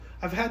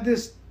I've had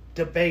this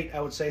debate,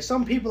 I would say.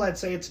 Some people I'd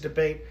say it's a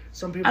debate.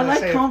 Some people I I'd like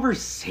say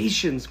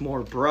conversations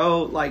more,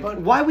 bro. Like,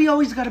 why we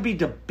always got to be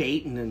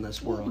debating in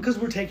this world? Because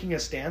we're taking a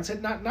stance,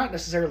 and not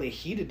necessarily a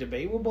heated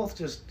debate. We're both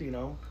just,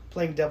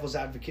 playing devil's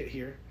advocate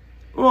here.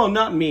 Well,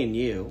 not me and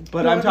you,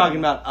 but I'm talking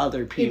about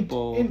other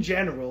people. In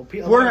general.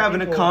 We're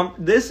having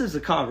this is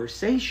a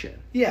conversation.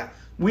 Yeah.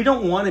 We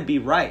don't want to be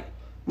right.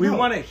 We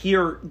want to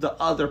hear the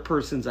other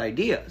person's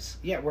ideas.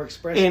 Yeah, we're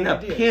expressing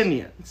ideas.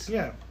 Opinions.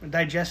 Yeah, and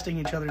digesting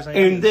each other's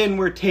ideas. And then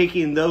we're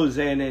taking those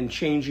in and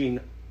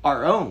changing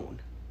our own.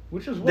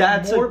 Which is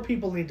what more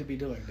people need to be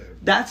doing, dude.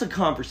 That's a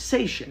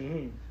conversation.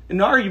 Mm-hmm.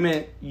 An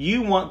argument,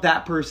 you want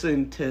that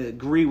person to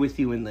agree with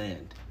you in the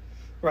end.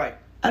 Right.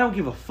 I don't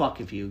give a fuck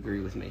if you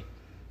agree with me.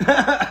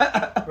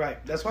 Right.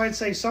 That's why I'd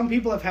say some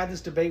people have had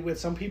this debate with,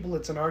 some people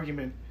it's an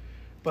argument.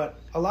 But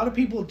a lot of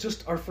people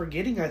just are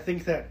forgetting, I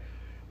think, that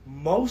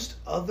most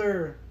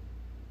other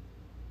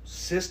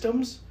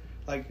systems,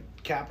 like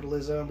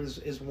capitalism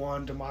is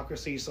one,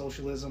 democracy,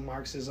 socialism,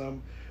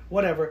 Marxism,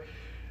 whatever,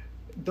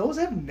 those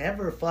have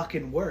never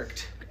fucking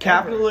worked.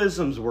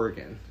 Capitalism's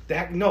working.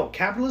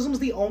 Capitalism's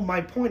the only...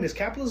 My point is,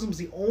 capitalism's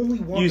the only one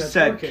that's working. You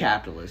said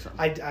capitalism.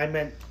 I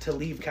meant to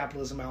leave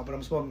capitalism out, but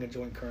I'm smoking a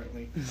joint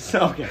currently.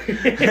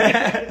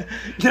 Okay.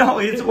 No,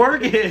 it's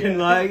working.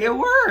 Like, it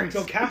works.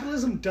 So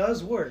capitalism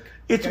does work.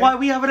 It's why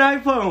we have an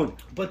iPhone.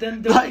 But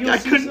then... I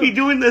couldn't be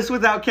doing this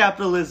without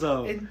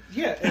capitalism.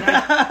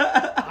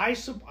 I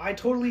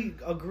totally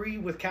agree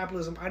with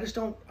capitalism. I just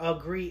don't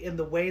agree in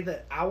the way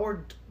that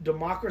our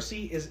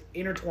democracy is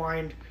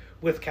intertwined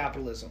with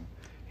capitalism.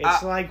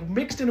 It's like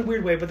mixed in a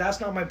weird way, but that's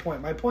not my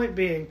point. My point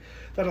being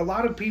that a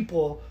lot of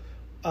people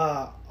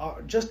are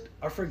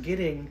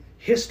forgetting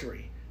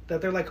history. That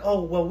they're like,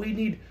 oh, well, we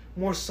need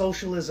more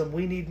socialism.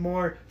 We need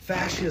more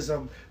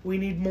fascism. We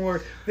need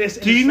more this.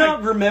 Do you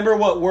not remember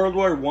what World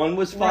War I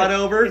was fought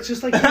over? It's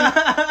just like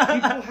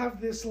people have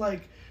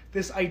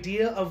this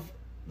idea of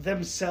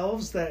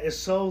themselves that is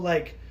so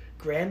like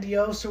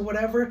grandiose or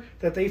whatever,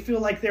 that they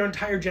feel like their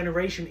entire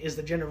generation is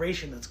the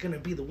generation that's going to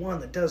be the one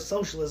that does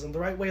socialism the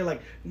right way.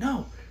 Like,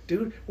 no,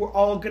 dude, we're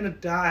all going to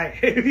die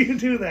if you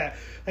do that.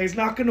 Like, it's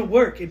not going to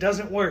work. It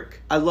doesn't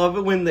work. I love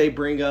it when they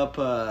bring up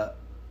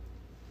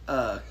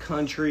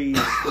countries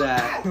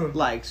that,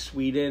 like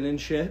Sweden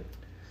and shit.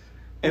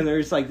 And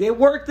there's like, they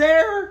work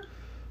there?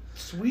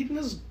 Sweden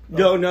is...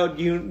 No,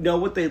 do you know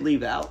what they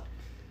leave out?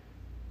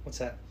 What's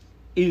that?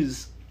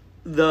 Is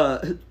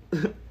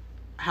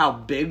how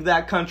big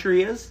that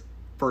country is,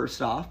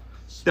 first off.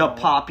 Small.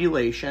 The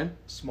population.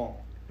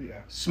 Small. Yeah.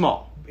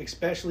 Small.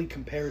 Especially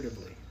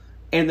comparatively.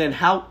 And then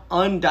how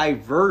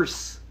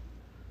undiverse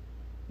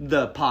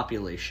the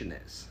population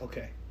is.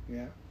 Okay,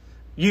 yeah.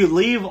 You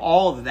leave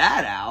all of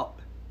that out,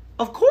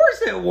 of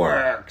course it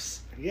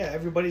works. Yeah,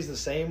 everybody's the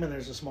same and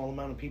there's a small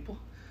amount of people.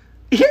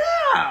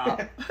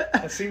 Yeah!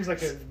 That seems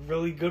like a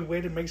really good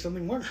way to make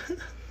something work.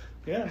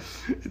 Yeah.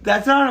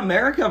 That's not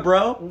America,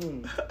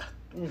 bro.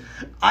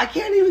 I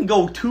can't even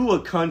go to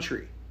a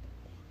country.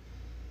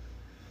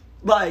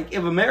 Like,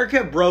 if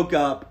America broke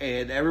up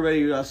and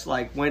everybody just,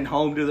 like, went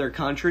home to their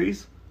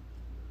countries,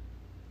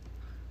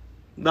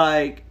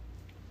 like,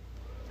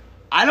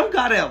 I don't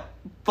got a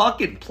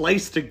fucking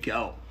place to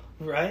go.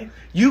 Right?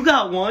 You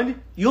got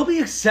one, you'll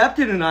be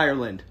accepted in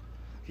Ireland.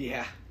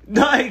 Yeah.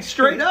 Like,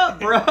 straight up,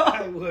 bro.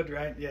 I would,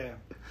 right? Yeah.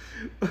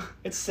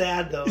 It's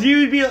sad, though.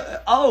 You'd be,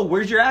 oh,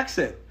 where's your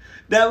accent?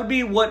 That would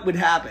be what would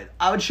happen.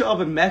 I would show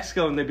up in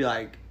Mexico and they'd be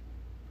like,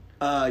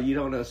 you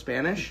don't know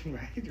Spanish?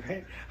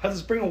 Right. I'll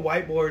just bring a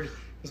whiteboard.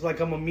 It's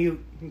like I'm a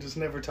mute and just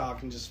never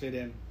talk and just fit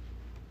in.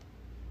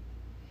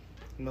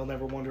 And they'll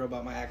never wonder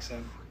about my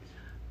accent.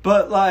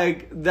 But,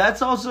 like,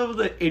 that's also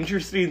the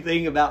interesting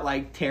thing about,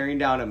 like, tearing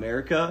down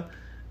America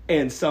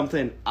and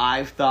something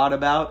I've thought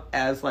about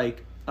as,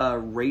 like, a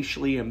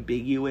racially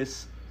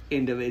ambiguous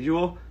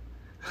individual.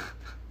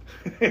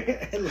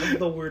 I love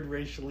the word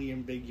racially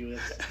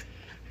ambiguous.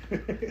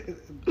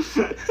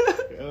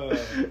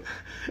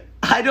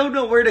 I don't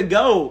know where to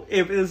go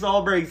if this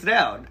all breaks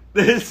down.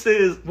 This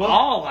is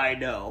all I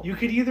know. You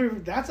could either...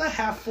 That's a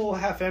half full,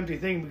 half empty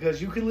thing because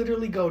you could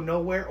literally go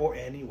nowhere or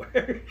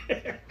anywhere.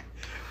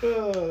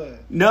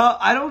 No,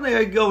 I don't think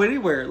I could go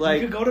anywhere.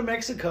 Like, you could go to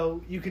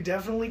Mexico. You could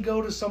definitely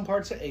go to some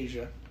parts of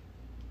Asia.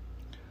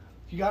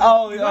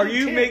 Are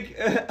you make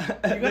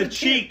the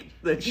cheek?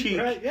 The cheek.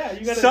 Right, yeah,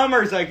 you got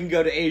summers. I can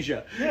go to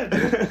Asia. Yeah,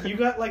 dude, you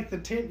got like the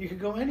tint. You could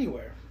go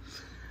anywhere.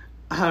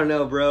 I don't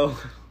know, bro.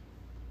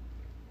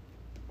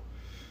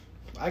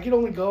 I could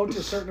only go to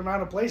a certain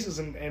amount of places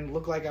and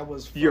look like I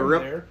was from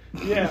Europe. There.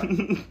 Yeah.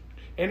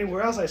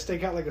 Anywhere else, I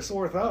stake out like a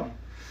sore thumb.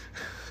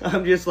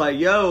 I'm just like,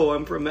 yo,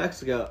 I'm from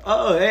Mexico.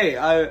 Oh, hey,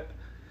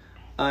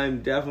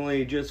 I'm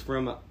definitely just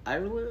from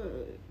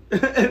Ireland.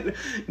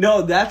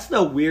 No, that's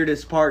the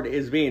weirdest part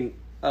is being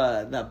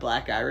that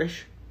Black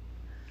Irish.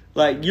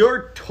 Like,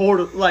 you're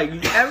total, like,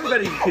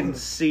 everybody can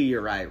see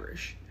you're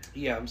Irish.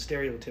 Yeah, I'm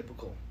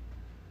stereotypical.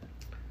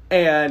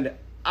 And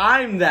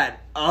I'm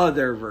that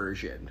other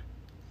version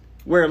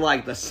where,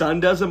 like, the sun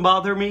doesn't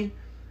bother me.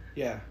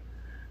 Yeah.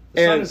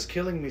 The sun is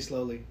killing me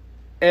slowly.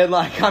 And,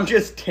 like, I'm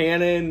just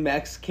tannin,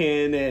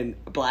 Mexican,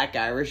 and black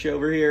Irish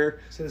over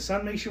here. So the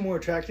sun makes you more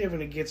attractive,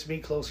 and it gets me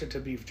closer to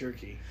beef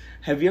jerky.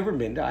 Have you ever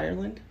been to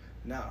Ireland?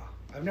 No.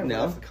 I've never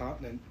No? left the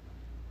continent.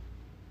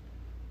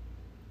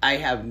 I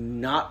have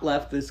not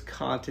left this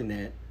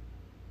continent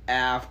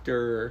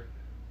after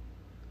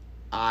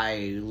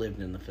I lived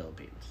in the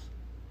Philippines.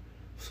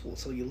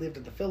 So you lived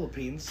in the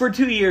Philippines. For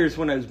 2 years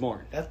when I was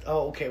born.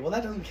 Okay. Well,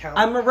 that doesn't count.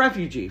 I'm a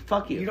refugee.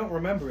 Fuck you. You don't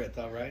remember it,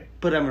 though, right?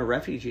 But I'm a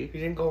refugee. You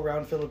didn't go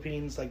around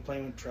Philippines, like,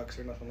 playing with trucks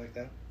or nothing like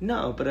that?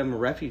 No, but I'm a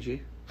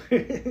refugee.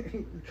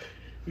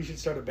 We should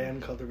start a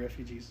band called The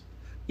Refugees.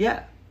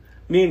 Yeah.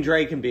 Me and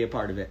Dre can be a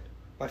part of it.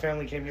 My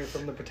family came here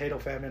from the potato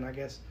famine, I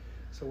guess.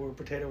 So we're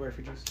potato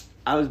refugees.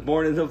 I was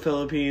born in the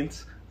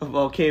Philippines. A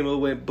volcano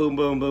went boom,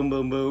 boom, boom,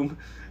 boom, boom.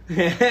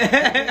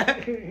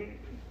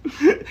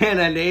 And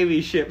a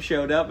Navy ship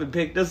showed up and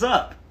picked us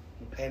up.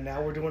 And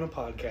now we're doing a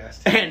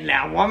podcast. And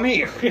now I'm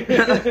here.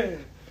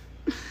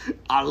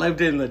 I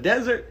lived in the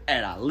desert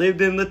and I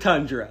lived in the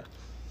tundra.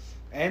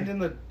 And in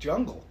the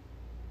jungle.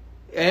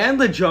 And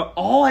the jungle.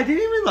 Oh, I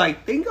didn't even,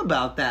 like, think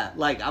about that.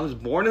 Like, I was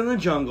born in the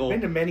jungle.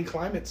 Been to many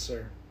climates,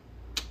 sir.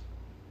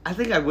 I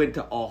think I went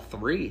to all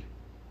three.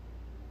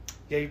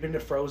 Yeah, you've been to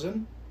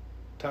frozen,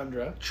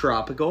 tundra,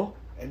 Tropical,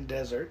 and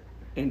desert.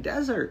 and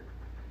desert.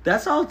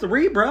 That's all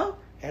three, bro.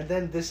 And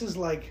then this is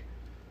like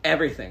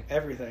Everything.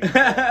 everything.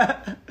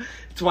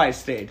 That's why I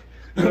stayed.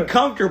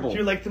 Comfortable.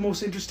 You're like the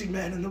most interesting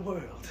man in the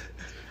world.